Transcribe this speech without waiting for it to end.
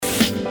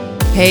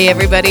Hey,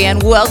 everybody,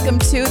 and welcome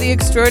to the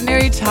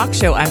Extraordinary Talk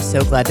Show. I'm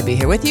so glad to be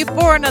here with you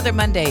for another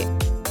Monday.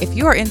 If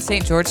you are in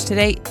St. George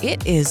today,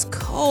 it is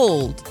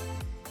cold.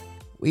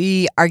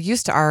 We are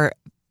used to our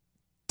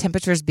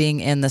temperatures being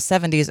in the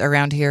 70s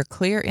around here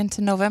clear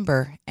into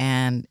November,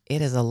 and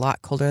it is a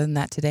lot colder than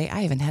that today.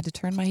 I even had to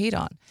turn my heat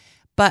on.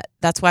 But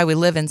that's why we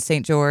live in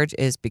St. George,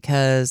 is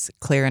because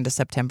clear into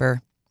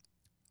September,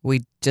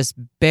 we just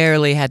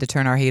barely had to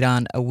turn our heat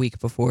on a week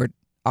before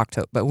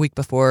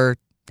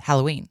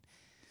Halloween.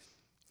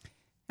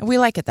 And we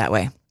like it that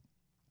way.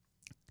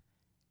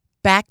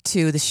 Back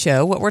to the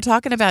show. What we're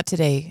talking about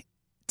today.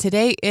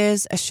 Today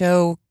is a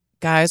show,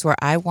 guys, where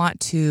I want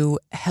to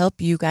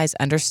help you guys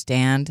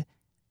understand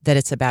that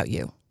it's about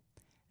you.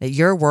 That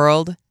your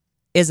world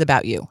is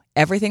about you.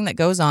 Everything that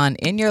goes on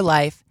in your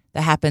life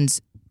that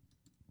happens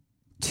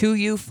to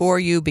you, for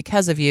you,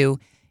 because of you,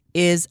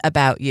 is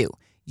about you.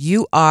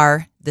 You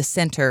are the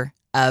center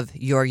of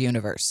your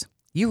universe.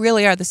 You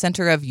really are the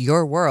center of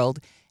your world,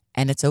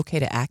 and it's okay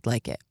to act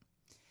like it.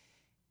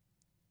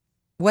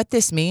 What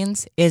this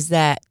means is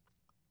that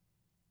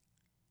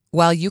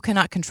while you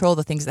cannot control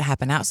the things that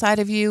happen outside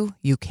of you,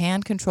 you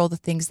can control the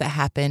things that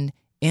happen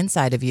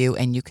inside of you,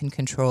 and you can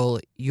control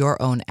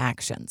your own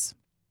actions.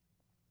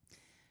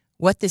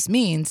 What this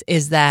means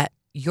is that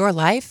your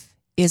life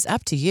is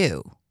up to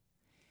you.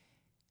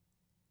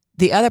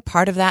 The other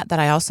part of that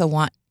I also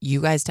want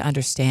you guys to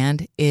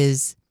understand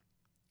is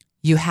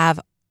you have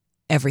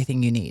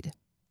everything you need.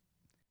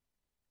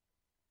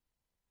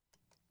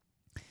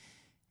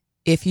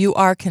 If you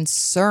are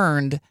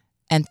concerned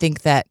and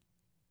think that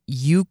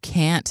you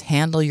can't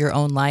handle your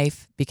own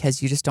life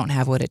because you just don't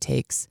have what it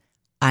takes,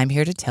 I'm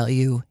here to tell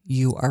you,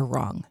 you are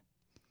wrong.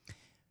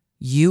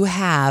 You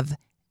have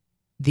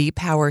the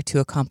power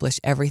to accomplish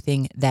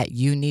everything that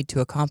you need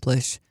to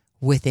accomplish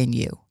within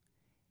you.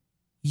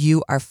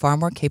 You are far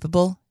more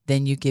capable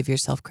than you give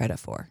yourself credit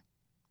for.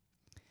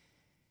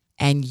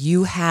 And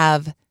you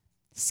have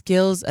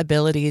skills,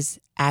 abilities,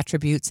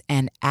 attributes,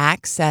 and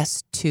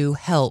access to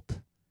help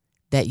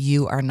that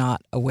you are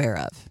not aware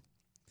of.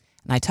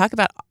 And I talk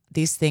about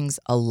these things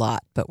a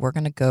lot, but we're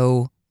going to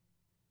go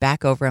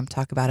back over them,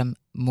 talk about them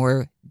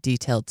more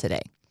detailed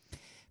today.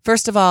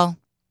 First of all,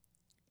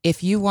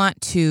 if you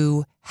want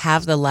to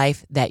have the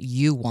life that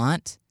you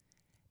want,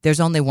 there's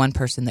only one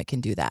person that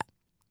can do that.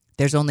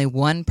 There's only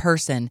one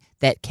person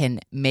that can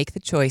make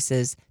the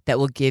choices that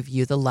will give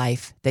you the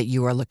life that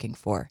you are looking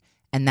for,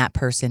 and that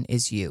person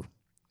is you.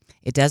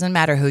 It doesn't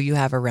matter who you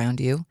have around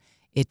you.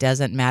 It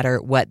doesn't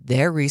matter what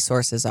their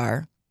resources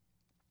are.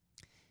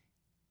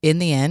 In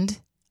the end,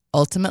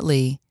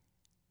 ultimately,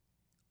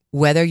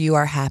 whether you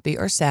are happy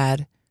or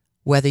sad,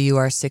 whether you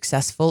are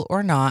successful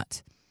or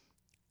not,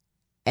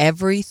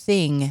 every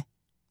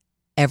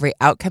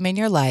outcome in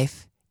your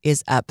life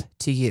is up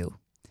to you.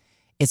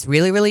 It's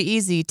really, really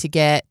easy to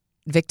get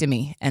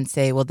victim-y and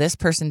say, well, this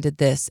person did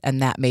this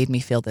and that made me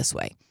feel this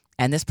way.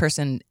 And this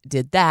person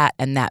did that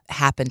and that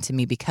happened to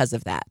me because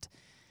of that.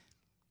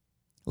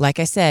 Like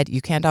I said,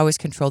 you can't always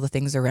control the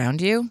things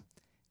around you,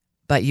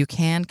 but you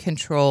can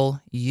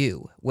control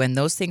you. When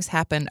those things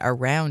happen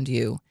around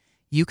you,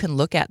 you can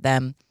look at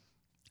them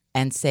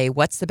and say,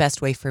 what's the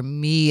best way for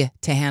me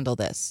to handle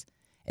this?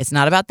 It's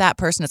not about that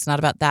person. It's not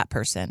about that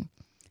person.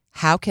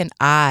 How can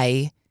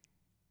I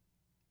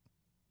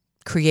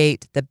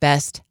create the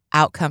best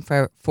outcome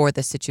for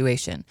the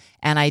situation?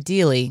 And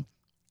ideally,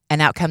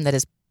 an outcome that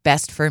is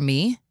best for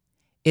me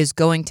is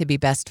going to be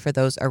best for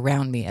those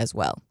around me as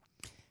well.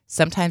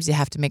 Sometimes you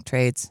have to make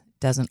trades.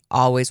 Doesn't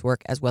always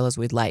work as well as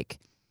we'd like.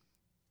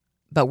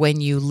 But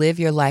when you live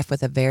your life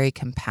with a very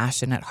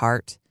compassionate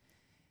heart,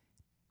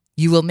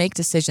 you will make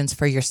decisions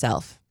for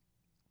yourself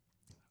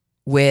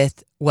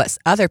with what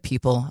other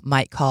people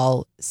might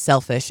call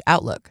selfish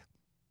outlook.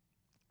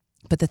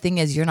 But the thing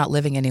is, you're not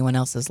living anyone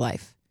else's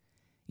life.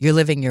 You're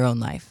living your own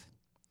life.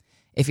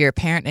 If you're a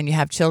parent and you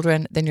have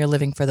children, then you're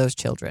living for those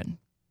children.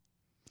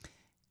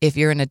 If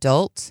you're an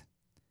adult,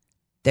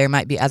 there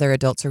might be other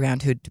adults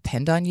around who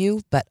depend on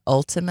you, but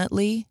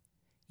ultimately,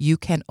 you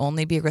can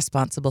only be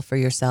responsible for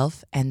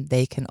yourself, and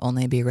they can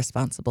only be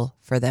responsible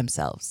for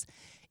themselves.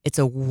 It's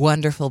a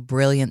wonderful,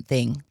 brilliant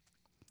thing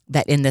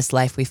that in this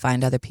life we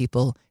find other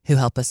people who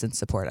help us and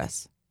support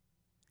us.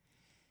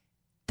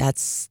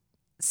 That's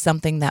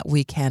something that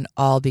we can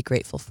all be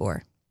grateful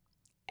for.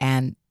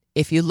 And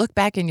if you look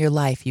back in your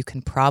life, you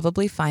can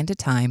probably find a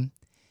time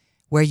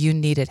where you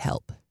needed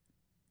help,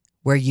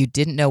 where you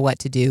didn't know what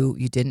to do,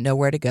 you didn't know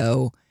where to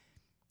go,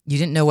 you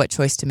didn't know what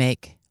choice to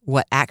make,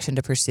 what action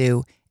to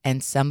pursue,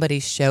 and somebody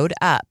showed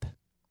up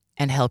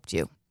and helped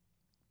you.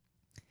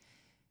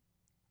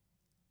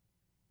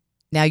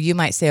 Now, you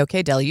might say,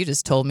 okay, Della, you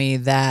just told me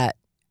that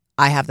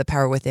I have the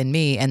power within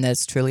me and that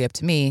it's truly up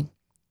to me.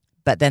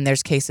 But then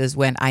there's cases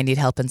when I need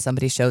help and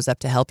somebody shows up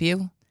to help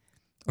you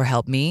or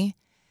help me.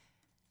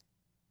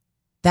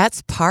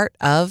 That's part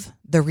of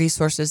the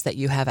resources that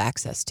you have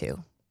access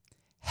to.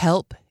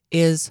 Help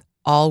is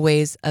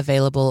always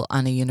available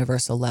on a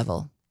universal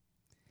level.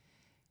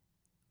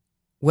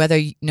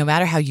 No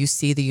matter how you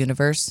see the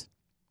universe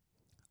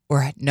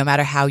or no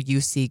matter how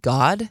you see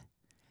God,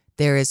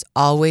 there is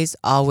always,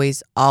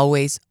 always,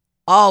 always,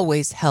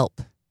 always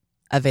help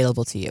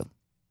available to you.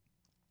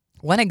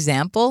 One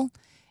example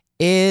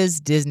is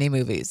Disney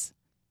movies.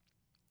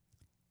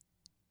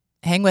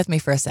 Hang with me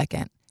for a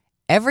second.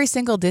 Every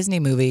single Disney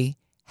movie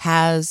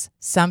has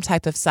some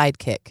type of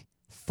sidekick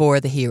for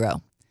the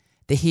hero.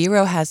 The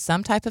hero has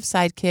some type of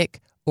sidekick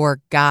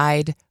or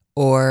guide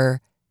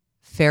or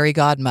fairy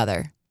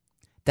godmother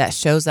that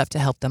shows up to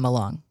help them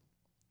along.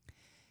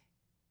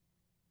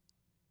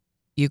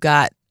 You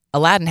got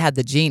Aladdin had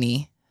the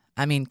genie.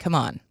 I mean, come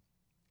on.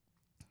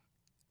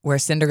 Where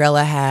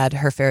Cinderella had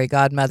her fairy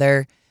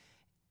godmother,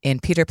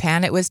 in Peter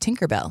Pan it was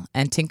Tinkerbell,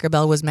 and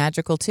Tinkerbell was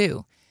magical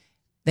too.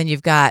 Then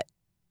you've got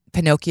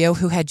Pinocchio,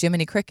 who had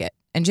Jiminy Cricket.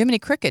 And Jiminy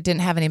Cricket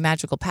didn't have any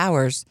magical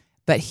powers,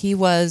 but he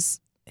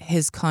was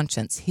his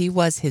conscience. He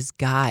was his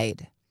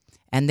guide.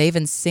 And they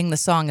even sing the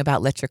song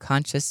about let your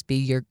conscience be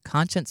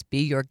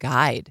your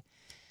guide.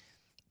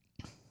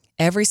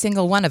 Every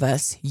single one of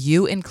us,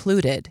 you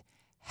included,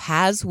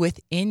 has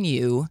within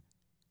you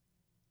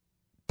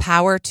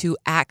power to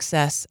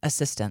access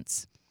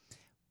assistance.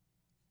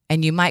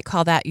 And you might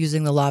call that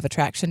using the law of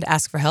attraction to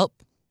ask for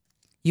help.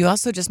 You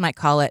also just might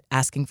call it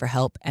asking for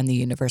help and the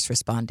universe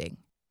responding.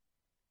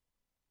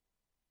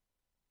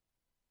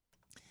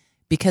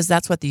 Because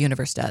that's what the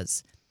universe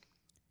does.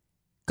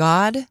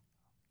 God,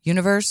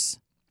 universe,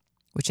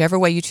 whichever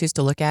way you choose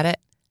to look at it,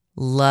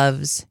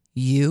 loves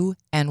you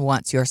and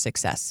wants your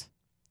success.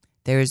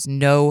 There's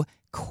no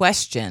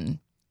question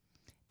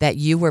that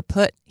you were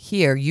put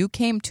here. You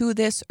came to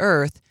this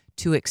earth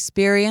to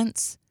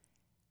experience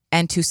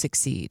and to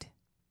succeed.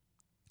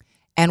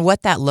 And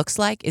what that looks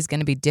like is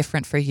going to be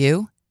different for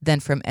you than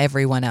from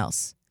everyone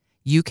else.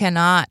 You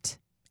cannot,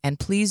 and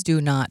please do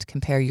not,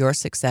 compare your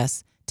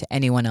success to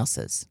anyone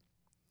else's.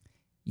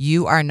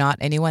 You are not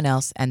anyone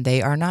else, and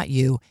they are not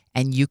you,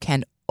 and you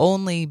can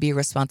only be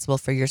responsible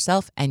for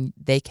yourself, and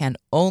they can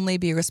only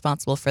be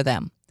responsible for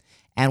them.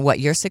 And what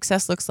your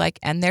success looks like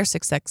and their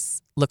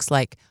success looks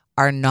like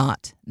are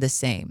not the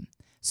same.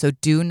 So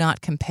do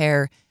not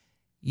compare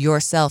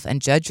yourself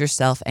and judge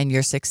yourself and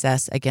your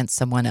success against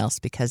someone else,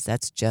 because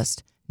that's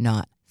just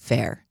not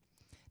fair.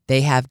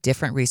 They have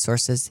different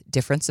resources,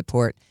 different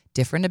support,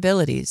 different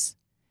abilities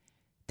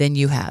than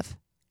you have.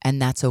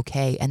 And that's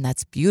okay. And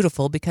that's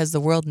beautiful, because the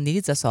world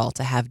needs us all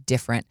to have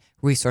different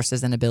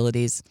resources and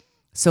abilities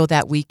so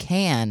that we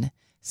can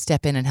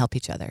step in and help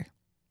each other.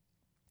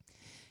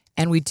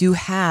 And we do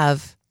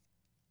have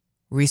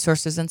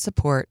resources and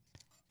support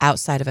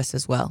outside of us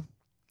as well.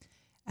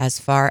 As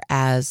far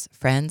as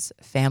friends,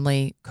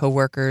 family,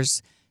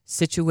 coworkers,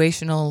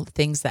 situational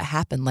things that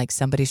happen, like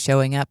somebody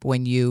showing up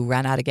when you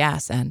ran out of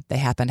gas and they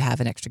happen to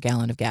have an extra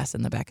gallon of gas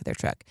in the back of their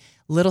truck.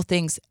 Little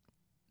things,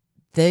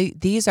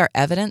 these are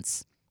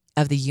evidence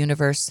of the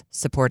universe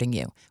supporting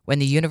you. When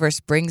the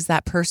universe brings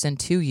that person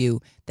to you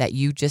that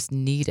you just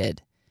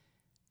needed,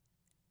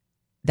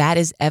 that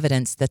is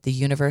evidence that the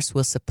universe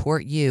will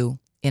support you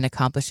in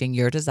accomplishing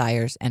your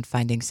desires and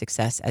finding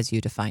success as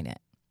you define it.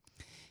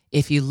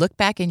 If you look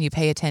back and you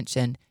pay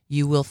attention,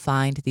 you will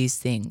find these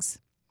things.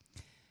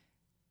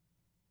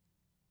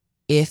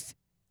 If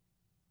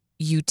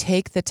you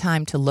take the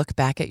time to look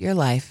back at your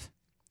life,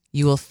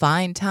 you will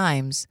find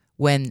times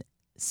when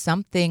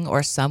something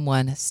or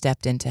someone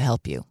stepped in to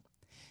help you.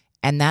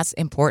 And that's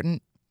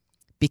important,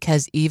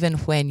 because even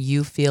when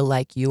you feel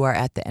like you are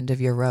at the end of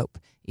your rope,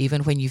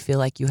 even when you feel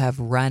like you have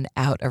run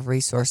out of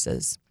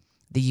resources,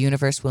 the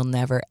universe will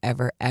never,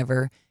 ever,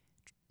 ever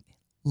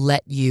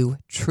let you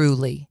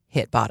truly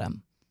hit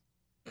bottom.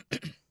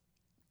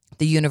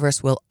 The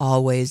universe will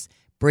always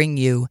bring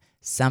you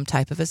some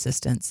type of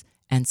assistance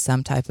and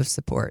some type of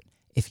support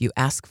if you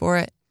ask for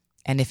it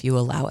and if you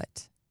allow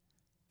it.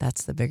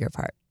 That's the bigger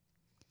part.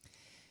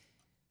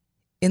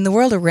 In the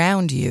world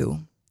around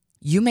you,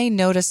 you may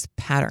notice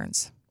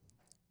patterns.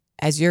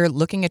 As you're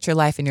looking at your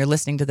life and you're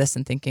listening to this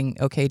and thinking,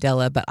 okay,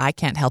 Della, but I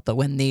can't help it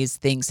when these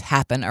things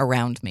happen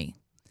around me.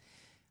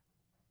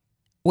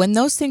 When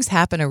those things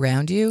happen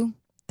around you,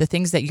 the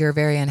things that you're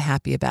very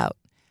unhappy about,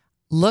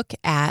 look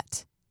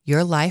at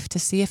your life to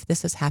see if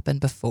this has happened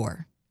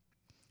before.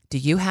 Do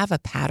you have a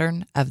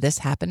pattern of this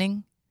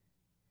happening?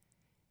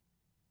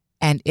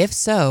 And if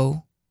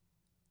so,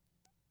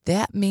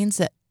 that means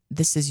that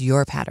this is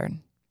your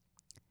pattern.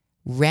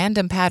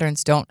 Random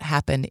patterns don't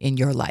happen in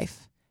your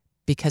life,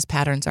 because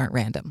patterns aren't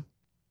random.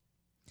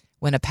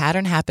 When a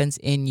pattern happens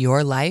in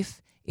your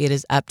life, it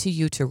is up to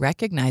you to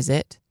recognize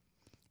it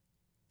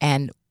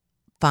and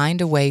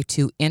find a way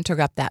to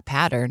interrupt that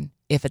pattern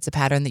if it's a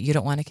pattern that you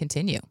don't want to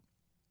continue.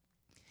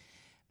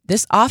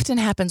 This often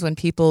happens when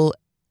people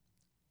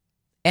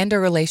end a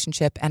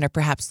relationship and are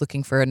perhaps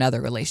looking for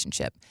another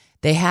relationship.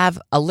 They have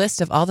a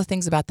list of all the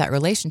things about that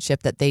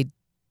relationship that they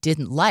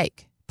didn't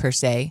like, per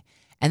se,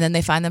 and then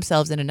they find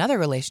themselves in another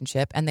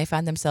relationship and they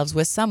find themselves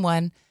with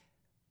someone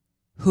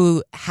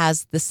who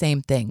has the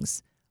same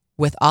things,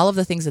 with all of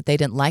the things that they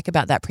didn't like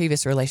about that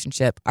previous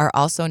relationship are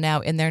also now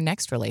in their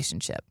next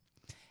relationship.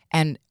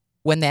 And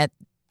when that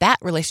that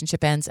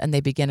relationship ends and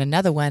they begin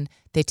another one,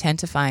 they tend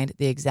to find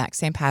the exact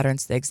same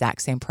patterns, the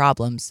exact same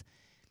problems.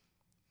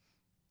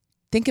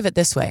 Think of it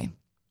this way.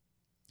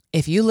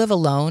 If you live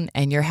alone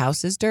and your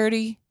house is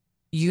dirty,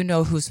 you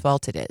know whose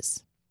fault it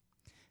is.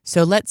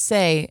 So let's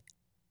say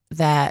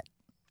that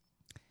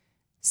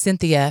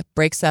Cynthia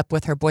breaks up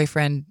with her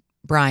boyfriend,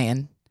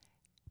 Brian,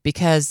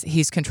 because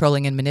he's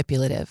controlling and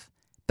manipulative.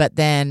 But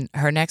then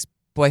her next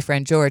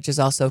boyfriend, George, is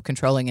also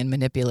controlling and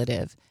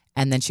manipulative.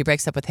 And then she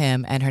breaks up with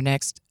him, and her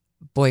next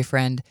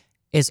boyfriend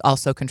is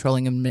also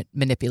controlling and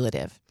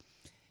manipulative.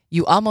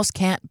 You almost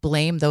can't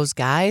blame those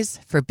guys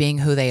for being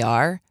who they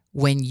are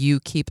when you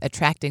keep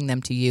attracting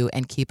them to you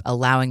and keep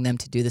allowing them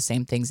to do the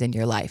same things in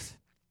your life.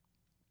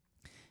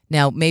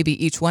 Now,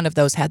 maybe each one of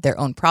those had their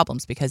own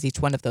problems because each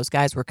one of those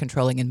guys were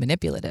controlling and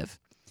manipulative.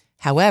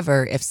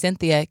 However, if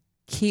Cynthia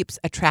keeps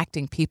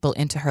attracting people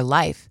into her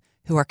life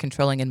who are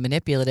controlling and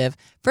manipulative,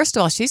 first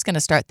of all, she's going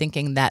to start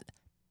thinking that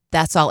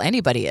that's all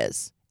anybody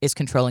is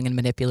controlling and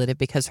manipulative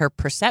because her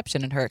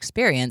perception and her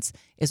experience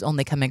is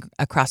only coming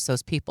across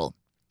those people.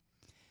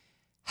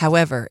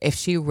 However, if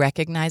she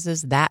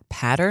recognizes that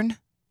pattern,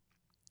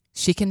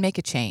 she can make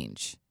a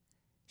change.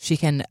 She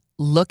can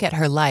look at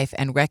her life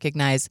and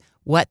recognize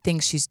what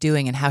things she's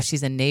doing and how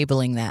she's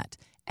enabling that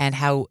and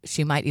how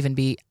she might even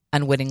be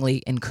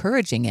unwittingly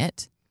encouraging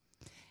it,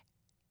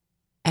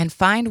 and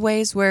find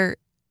ways where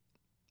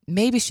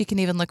maybe she can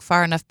even look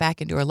far enough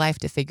back into her life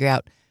to figure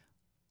out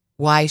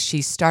why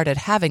she started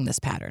having this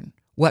pattern,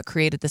 what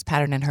created this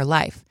pattern in her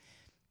life.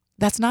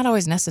 That's not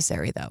always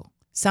necessary, though.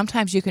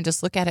 Sometimes you can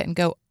just look at it and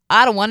go,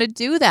 I don't want to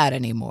do that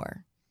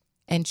anymore,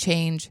 and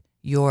change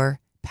your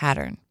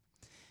pattern.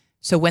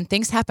 So when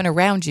things happen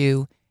around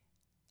you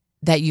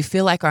that you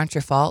feel like aren't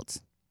your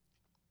fault,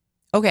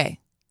 okay.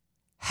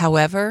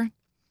 However,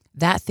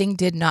 that thing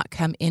did not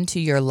come into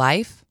your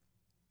life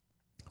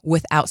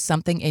without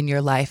something in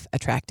your life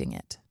attracting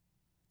it.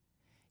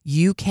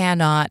 You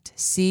cannot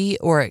see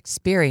or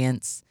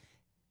experience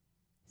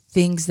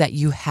things that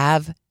you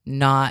have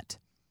not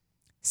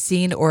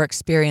seen or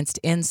experienced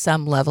in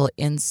some level,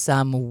 in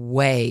some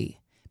way,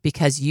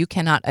 because you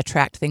cannot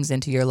attract things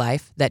into your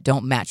life that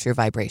don't match your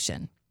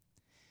vibration.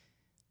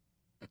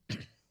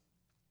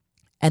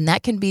 And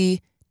that can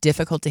be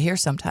difficult to hear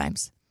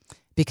sometimes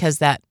because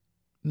that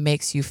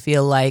makes you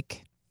feel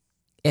like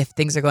if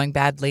things are going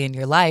badly in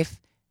your life,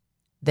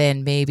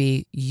 then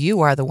maybe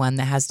you are the one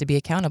that has to be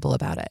accountable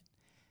about it.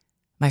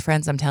 My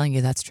friends, I'm telling you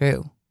that's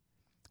true.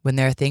 When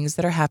there are things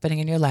that are happening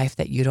in your life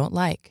that you don't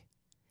like,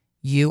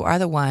 you are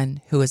the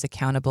one who is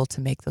accountable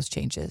to make those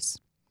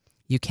changes.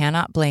 You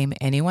cannot blame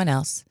anyone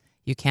else.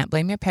 You can't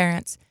blame your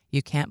parents.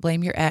 You can't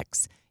blame your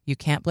ex. You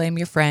can't blame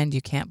your friend.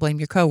 You can't blame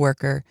your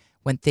coworker.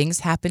 When things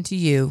happen to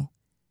you,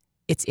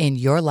 it's in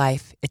your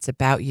life. It's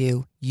about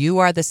you. You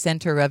are the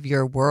center of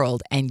your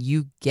world, and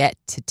you get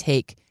to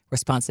take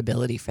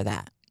responsibility for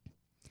that.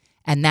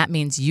 And that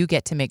means you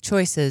get to make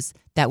choices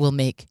that will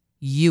make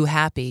you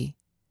happy.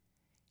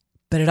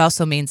 But it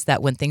also means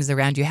that when things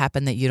around you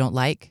happen that you don't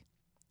like,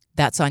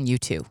 that's on you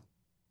too.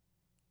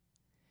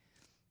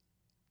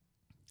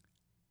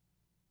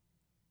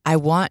 I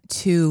want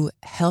to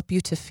help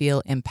you to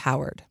feel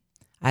empowered.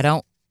 I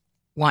don't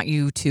want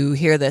you to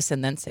hear this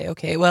and then say,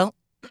 okay, well,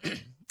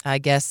 I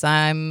guess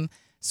I'm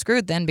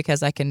screwed then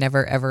because I can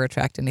never, ever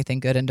attract anything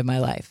good into my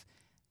life.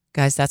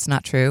 Guys, that's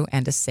not true.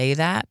 And to say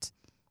that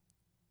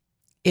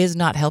is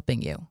not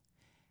helping you.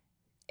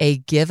 A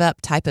give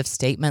up type of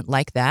statement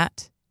like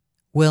that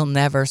will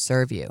never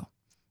serve you.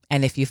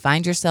 And if you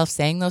find yourself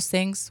saying those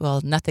things,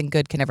 well, nothing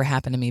good can ever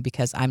happen to me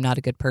because I'm not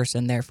a good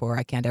person, therefore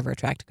I can't ever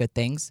attract good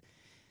things.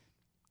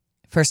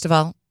 First of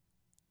all,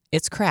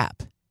 it's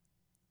crap.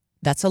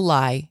 That's a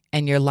lie,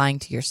 and you're lying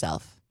to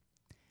yourself.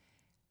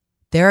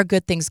 There are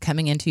good things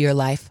coming into your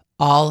life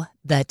all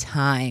the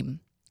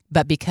time,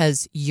 but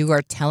because you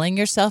are telling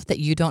yourself that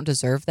you don't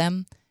deserve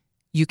them,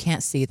 you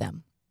can't see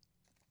them.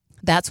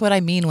 That's what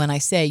I mean when I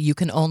say you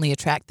can only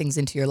attract things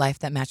into your life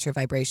that match your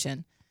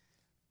vibration.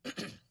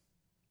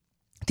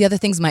 The other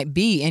things might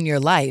be in your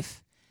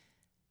life,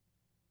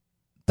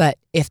 but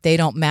if they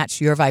don't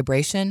match your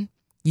vibration,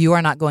 you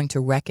are not going to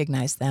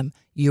recognize them.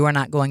 You are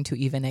not going to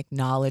even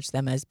acknowledge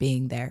them as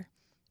being there.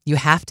 You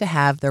have to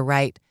have the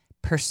right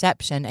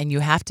perception, and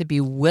you have to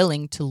be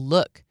willing to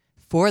look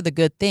for the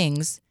good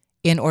things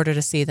in order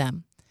to see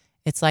them.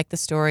 It's like the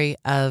story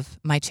of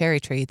my cherry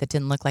tree that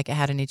didn't look like it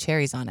had any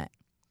cherries on it.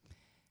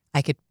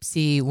 I could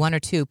see one or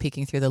two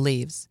peeking through the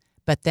leaves.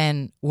 But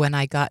then when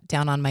I got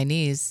down on my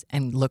knees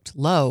and looked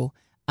low,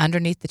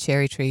 underneath the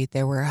cherry tree,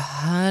 there were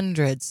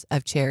hundreds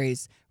of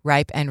cherries,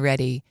 ripe and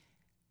ready,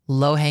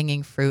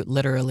 low-hanging fruit,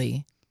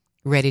 literally,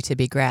 ready to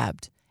be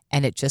grabbed.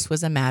 And it just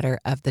was a matter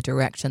of the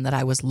direction that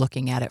I was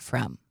looking at it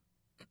from.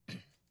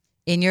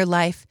 In your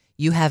life,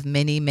 you have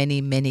many, many,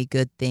 many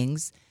good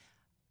things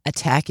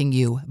attacking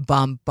you,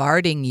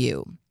 bombarding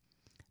you.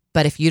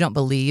 But if you don't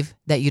believe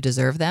that you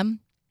deserve them,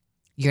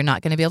 you're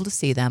not going to be able to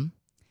see them.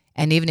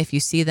 And even if you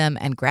see them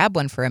and grab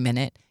one for a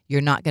minute,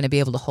 you're not going to be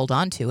able to hold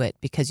on to it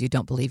because you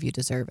don't believe you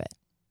deserve it.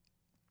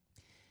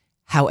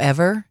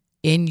 However,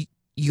 in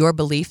your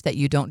belief that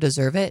you don't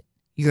deserve it,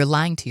 you're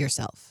lying to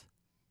yourself.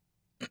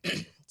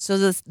 So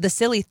the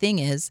silly thing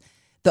is,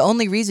 the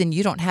only reason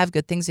you don't have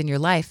good things in your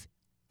life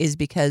is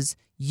because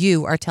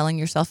you are telling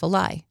yourself a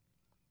lie.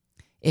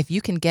 If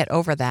you can get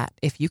over that,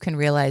 if you can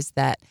realize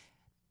that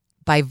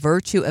by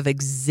virtue of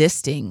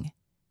existing,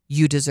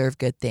 you deserve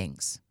good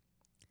things.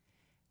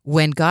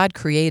 When God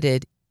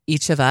created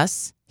each of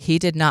us, he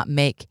did not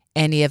make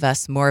any of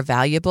us more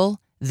valuable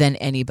than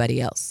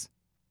anybody else.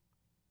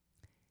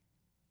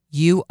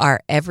 You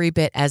are every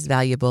bit as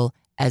valuable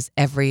as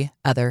every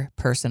other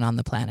person on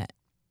the planet.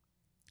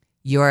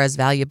 You are as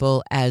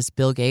valuable as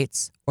Bill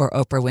Gates or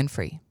Oprah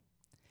Winfrey.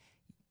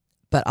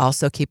 But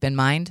also keep in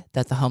mind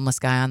that the homeless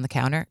guy on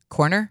the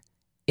corner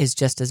is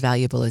just as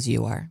valuable as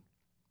you are.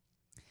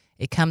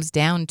 It comes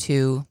down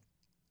to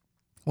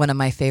one of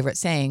my favorite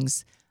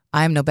sayings,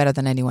 I am no better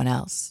than anyone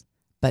else,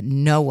 but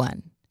no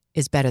one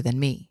is better than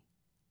me.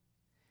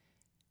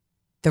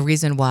 The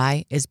reason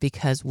why is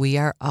because we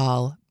are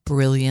all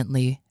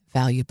brilliantly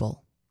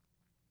valuable.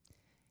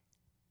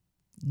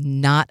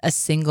 Not a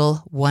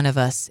single one of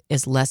us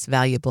is less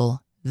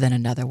valuable than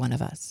another one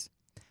of us.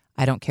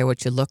 I don't care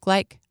what you look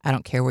like. I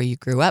don't care where you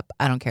grew up.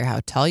 I don't care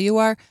how tall you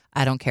are.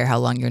 I don't care how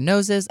long your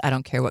nose is. I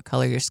don't care what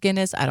color your skin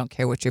is. I don't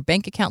care what your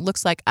bank account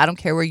looks like. I don't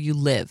care where you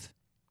live.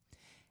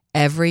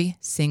 Every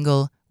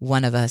single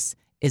one of us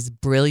is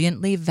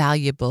brilliantly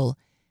valuable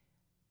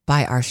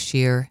by our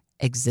sheer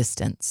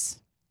existence.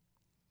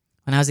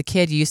 When I was a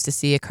kid, you used to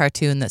see a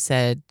cartoon that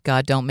said,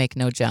 God don't make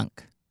no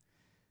junk.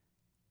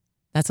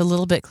 That's a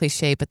little bit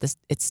cliche, but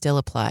it still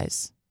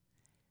applies.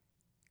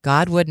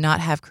 God would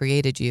not have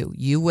created you.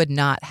 You would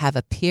not have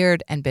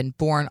appeared and been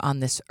born on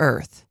this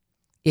earth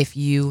if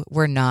you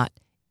were not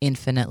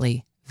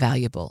infinitely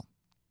valuable.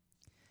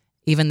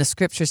 Even the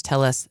scriptures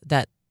tell us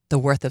that the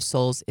worth of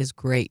souls is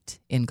great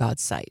in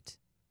God's sight,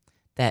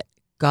 that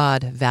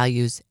God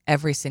values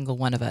every single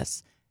one of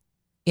us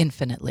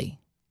infinitely.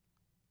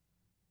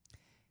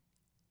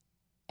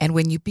 And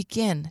when you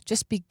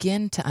just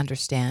begin to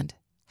understand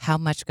how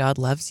much God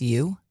loves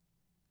you,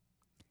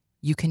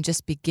 you can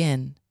just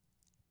begin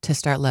to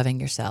start loving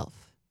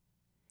yourself.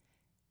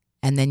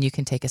 And then you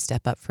can take a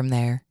step up from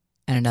there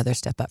and another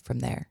step up from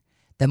there.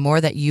 The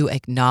more that you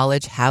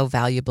acknowledge how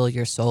valuable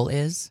your soul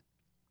is,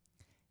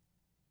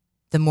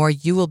 the more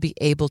you will be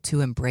able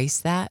to embrace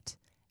that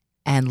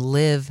and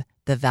live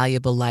the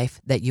valuable life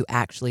that you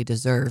actually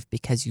deserve,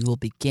 because you will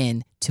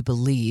begin to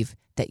believe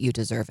that you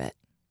deserve it.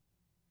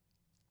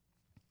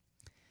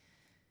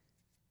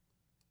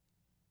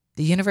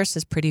 The universe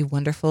is pretty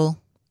wonderful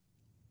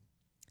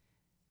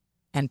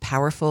and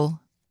powerful.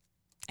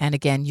 And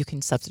again, you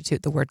can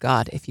substitute the word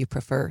God if you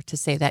prefer to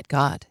say that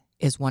God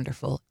is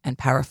wonderful and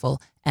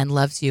powerful and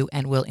loves you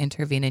and will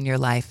intervene in your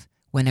life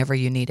whenever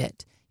you need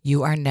it.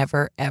 You are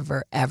never,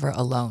 ever, ever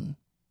alone.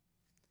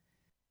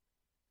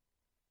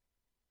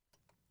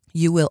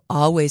 You will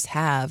always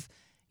have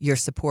your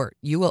support.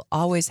 You will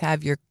always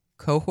have your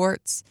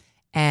cohorts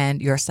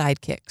and your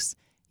sidekicks.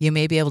 You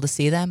may be able to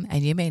see them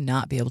and you may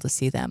not be able to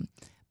see them,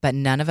 but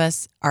none of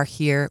us are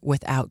here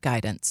without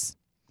guidance.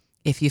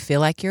 If you feel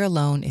like you're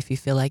alone, if you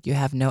feel like you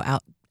have no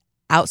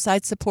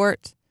outside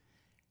support,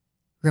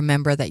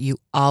 remember that you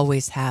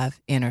always have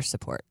inner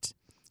support,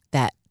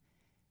 that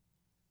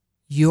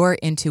your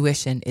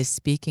intuition is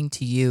speaking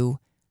to you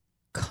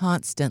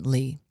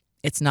constantly.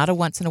 It's not a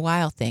once in a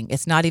while thing.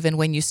 It's not even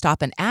when you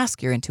stop and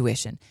ask your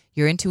intuition.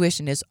 Your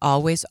intuition is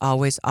always,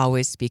 always,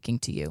 always speaking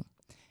to you.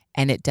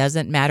 And it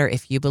doesn't matter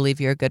if you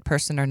believe you're a good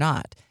person or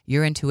not.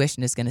 Your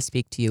intuition is going to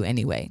speak to you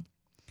anyway.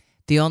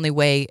 The only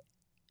way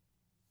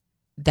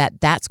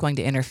that's going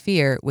to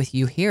interfere with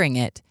you hearing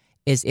it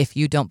is if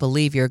you don't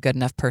believe you're a good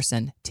enough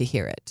person to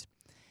hear it.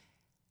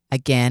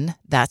 Again,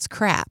 that's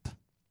crap.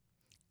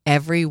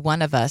 Every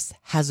one of us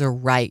has a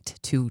right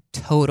to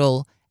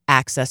total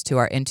access to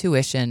our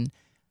intuition,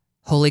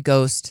 Holy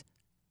Ghost,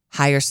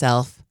 higher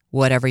self,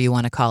 whatever you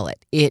want to call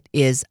it. It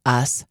is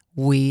us.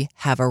 We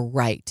have a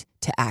right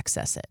to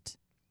access it.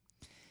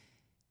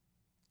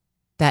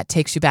 That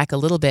takes you back a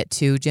little bit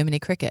to Jiminy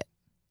Cricket.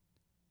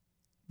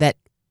 That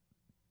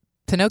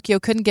Pinocchio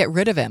couldn't get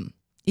rid of him,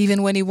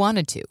 even when he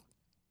wanted to.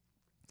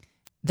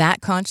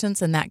 That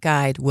conscience and that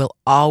guide will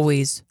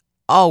always,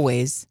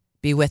 always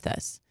be with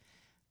us.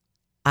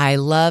 I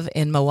love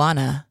in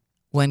Moana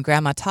when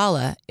Grandma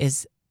Tala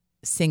is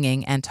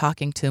singing and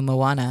talking to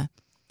Moana,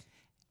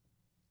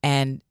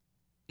 and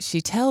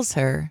she tells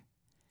her,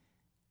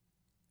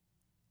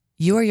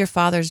 "You are your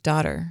father's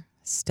daughter,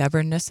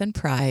 stubbornness and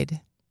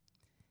pride.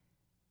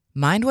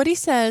 Mind what he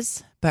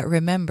says, but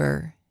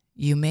remember,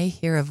 you may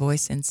hear a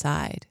voice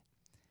inside.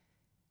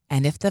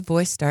 And if the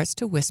voice starts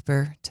to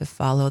whisper to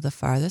follow the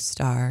farthest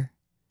star,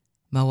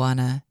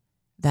 Moana,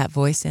 that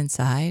voice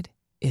inside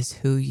is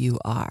who you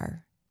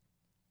are."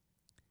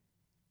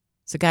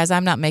 So guys,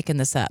 I'm not making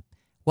this up.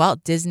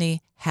 Walt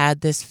Disney had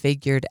this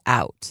figured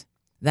out.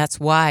 That's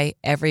why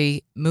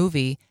every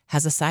movie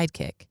has a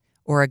sidekick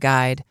or a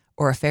guide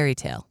or a fairy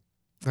tale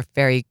or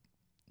fairy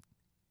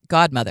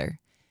godmother.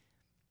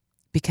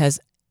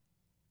 Because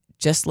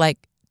just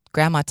like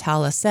Grandma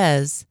Tala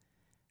says,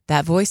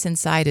 That voice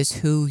inside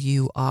is who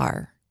you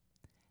are.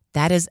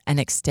 That is an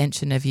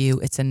extension of you.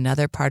 It's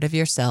another part of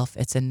yourself.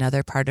 It's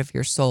another part of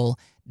your soul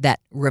that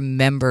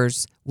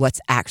remembers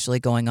what's actually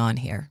going on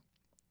here.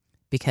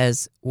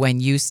 Because when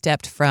you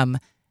stepped from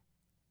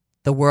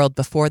the world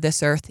before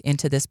this earth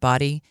into this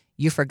body,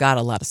 you forgot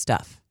a lot of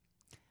stuff.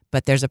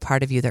 But there's a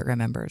part of you that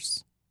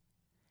remembers.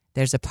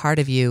 There's a part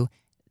of you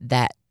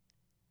that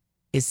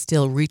is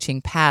still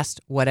reaching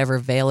past whatever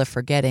veil of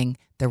forgetting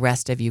the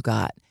rest of you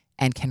got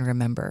and can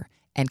remember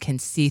and can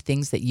see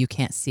things that you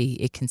can't see.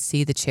 It can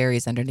see the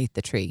cherries underneath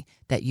the tree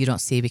that you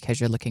don't see because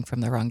you're looking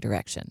from the wrong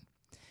direction.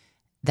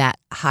 That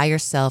higher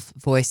self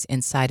voice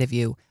inside of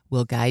you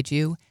will guide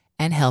you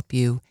and help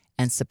you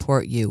and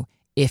support you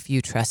if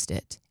you trust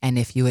it and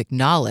if you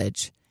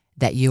acknowledge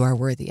that you are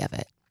worthy of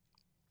it.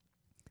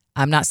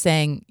 I'm not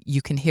saying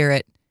you can hear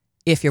it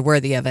if you're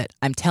worthy of it.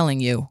 I'm telling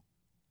you,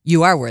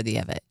 you are worthy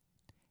of it.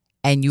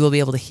 And you will be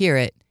able to hear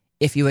it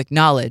if you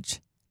acknowledge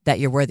that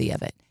you're worthy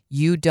of it.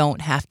 You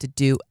don't have to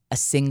do a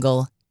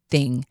single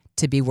thing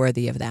to be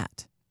worthy of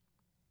that.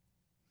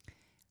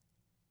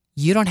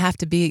 You don't have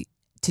to be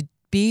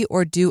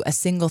or do a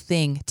single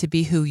thing to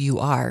be who you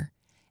are.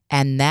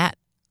 And that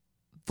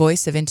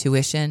voice of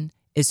intuition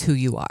is who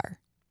you are.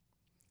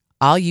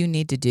 All you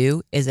need to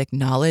do is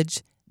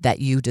acknowledge that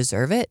you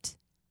deserve it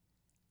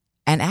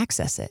and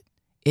access it.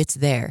 It's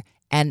there.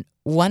 And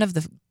one of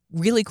the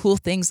really cool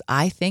things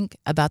I think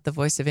about the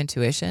voice of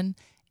intuition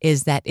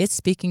is that it's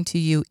speaking to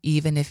you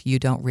even if you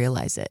don't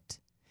realize it.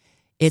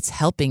 It's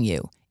helping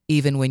you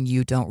even when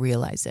you don't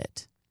realize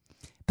it.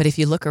 But if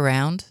you look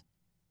around,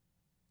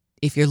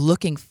 if you're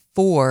looking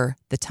for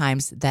the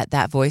times that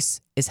that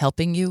voice is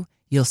helping you,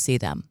 you'll see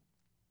them.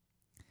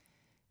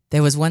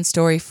 There was one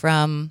story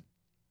from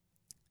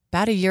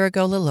about a year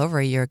ago, a little over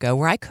a year ago,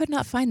 where I could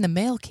not find the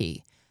mail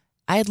key.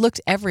 I had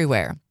looked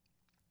everywhere.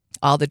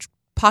 All the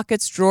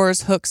pockets,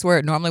 drawers, hooks where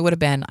it normally would have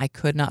been, I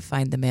could not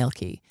find the mail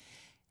key.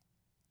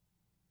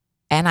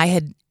 And I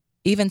had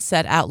even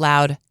said out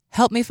loud,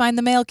 "Help me find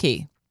the mail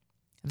key,"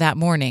 that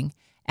morning.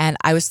 And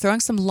I was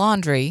throwing some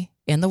laundry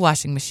in the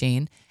washing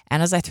machine.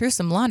 And as I threw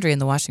some laundry in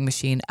the washing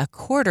machine, a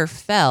quarter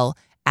fell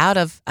out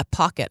of a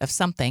pocket of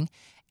something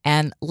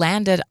and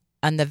landed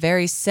on the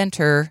very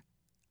center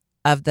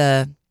of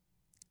the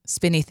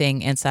spinny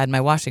thing inside my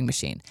washing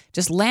machine.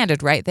 Just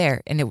landed right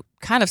there. And it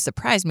kind of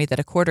surprised me that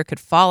a quarter could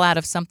fall out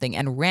of something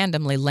and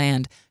randomly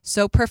land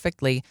so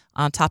perfectly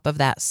on top of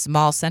that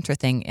small center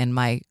thing in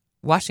my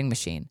washing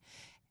machine.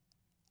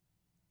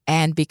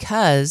 And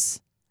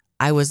because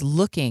I was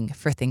looking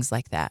for things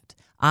like that,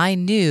 I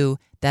knew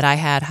that I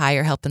had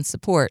higher help and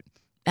support.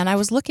 And I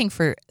was looking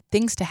for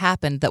things to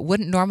happen that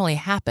wouldn't normally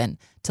happen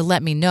to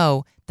let me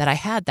know that I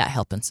had that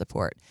help and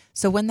support.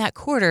 So when that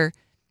quarter,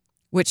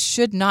 which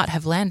should not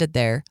have landed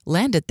there,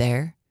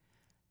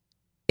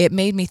 it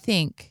made me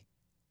think,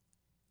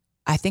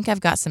 I think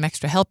I've got some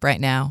extra help right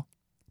now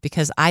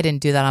because I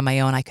didn't do that on my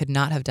own. I could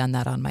not have done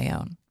that on my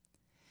own.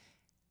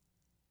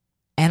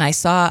 And I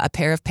saw a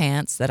pair of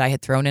pants that I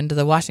had thrown into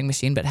the washing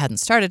machine but hadn't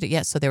started it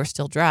yet, so they were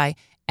still dry.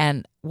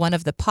 And one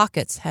of the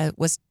pockets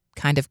was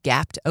kind of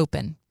gapped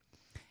open.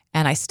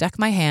 And I stuck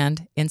my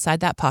hand inside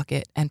that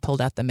pocket and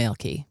pulled out the mail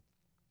key.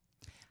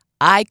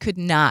 I could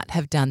not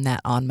have done that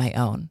on my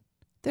own.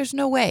 There's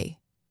no way.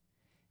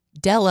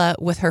 Della,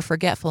 with her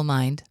forgetful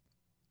mind,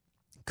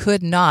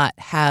 could not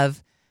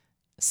have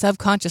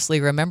subconsciously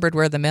remembered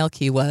where the mail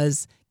key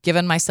was,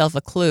 given myself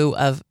a clue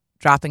of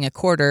dropping a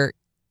quarter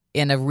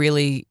in a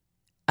really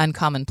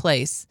uncommon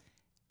place,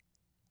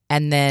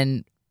 and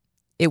then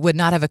it would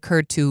not have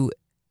occurred to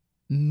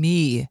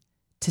me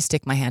to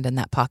stick my hand in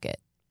that pocket.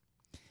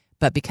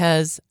 But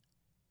because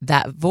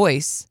that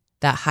voice,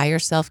 that higher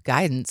self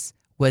guidance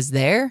was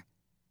there,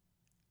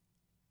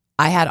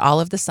 I had all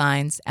of the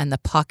signs and the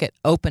pocket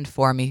opened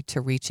for me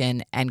to reach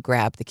in and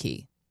grab the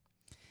key.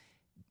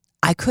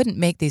 I couldn't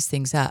make these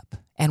things up.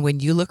 And when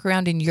you look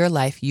around in your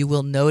life, you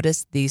will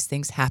notice these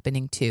things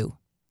happening too.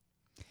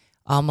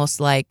 Almost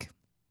like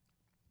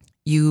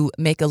you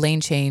make a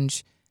lane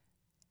change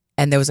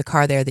and there was a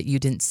car there that you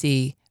didn't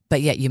see,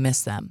 but yet you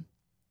miss them.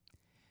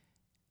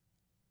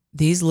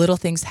 These little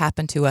things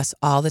happen to us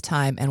all the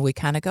time, and we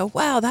kind of go,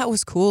 wow, that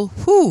was cool.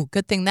 Whew,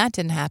 good thing that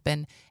didn't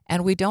happen.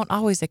 And we don't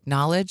always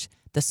acknowledge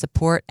the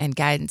support and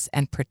guidance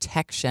and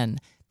protection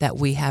that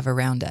we have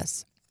around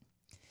us.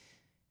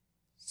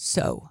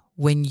 So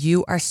when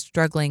you are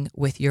struggling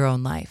with your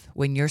own life,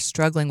 when you're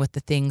struggling with the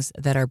things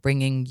that are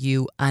bringing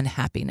you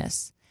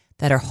unhappiness,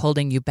 that are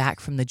holding you back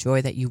from the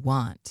joy that you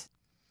want,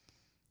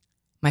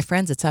 my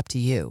friends, it's up to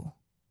you.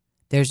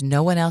 There's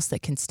no one else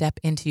that can step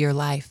into your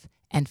life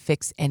and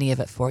fix any of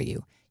it for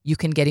you. You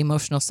can get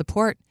emotional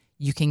support.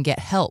 You can get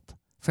help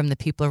from the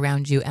people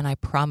around you, and I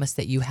promise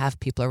that you have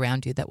people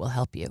around you that will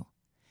help you.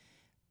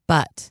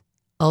 But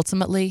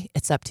ultimately,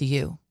 it's up to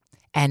you.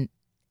 And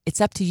it's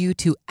up to you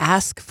to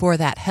ask for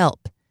that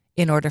help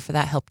in order for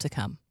that help to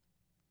come.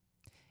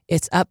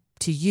 It's up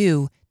to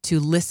you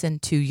to listen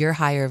to your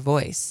higher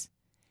voice,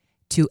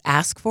 to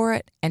ask for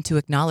it, and to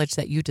acknowledge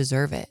that you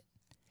deserve it.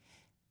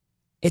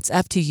 It's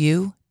up to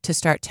you to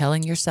start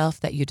telling yourself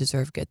that you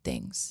deserve good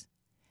things.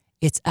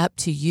 It's up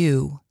to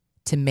you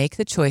to make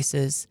the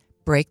choices,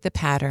 break the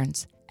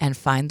patterns, and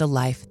find the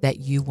life that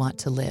you want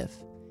to live.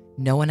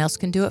 No one else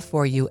can do it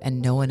for you,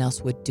 and no one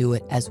else would do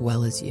it as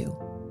well as you.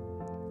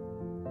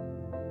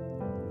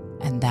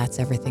 And that's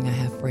everything I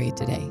have for you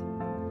today.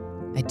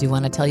 I do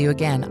want to tell you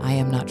again, I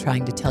am not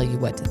trying to tell you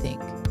what to think,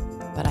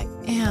 but I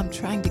am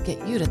trying to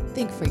get you to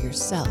think for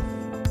yourself.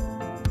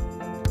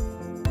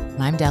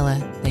 And I'm Della.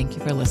 Thank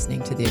you for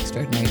listening to The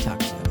Extraordinary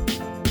Talk Show.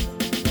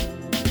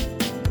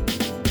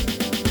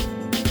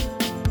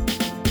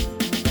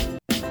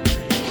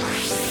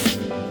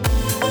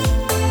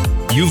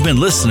 You've been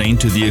listening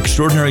to The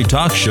Extraordinary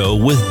Talk Show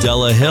with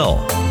Della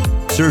Hill.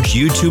 Search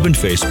YouTube and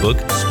Facebook,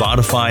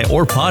 Spotify,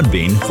 or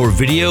Podbean for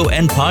video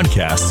and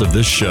podcasts of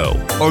this show,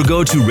 or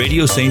go to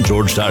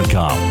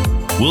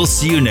radiostgeorge.com. We'll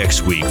see you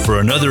next week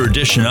for another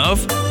edition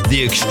of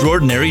The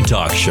Extraordinary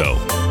Talk Show.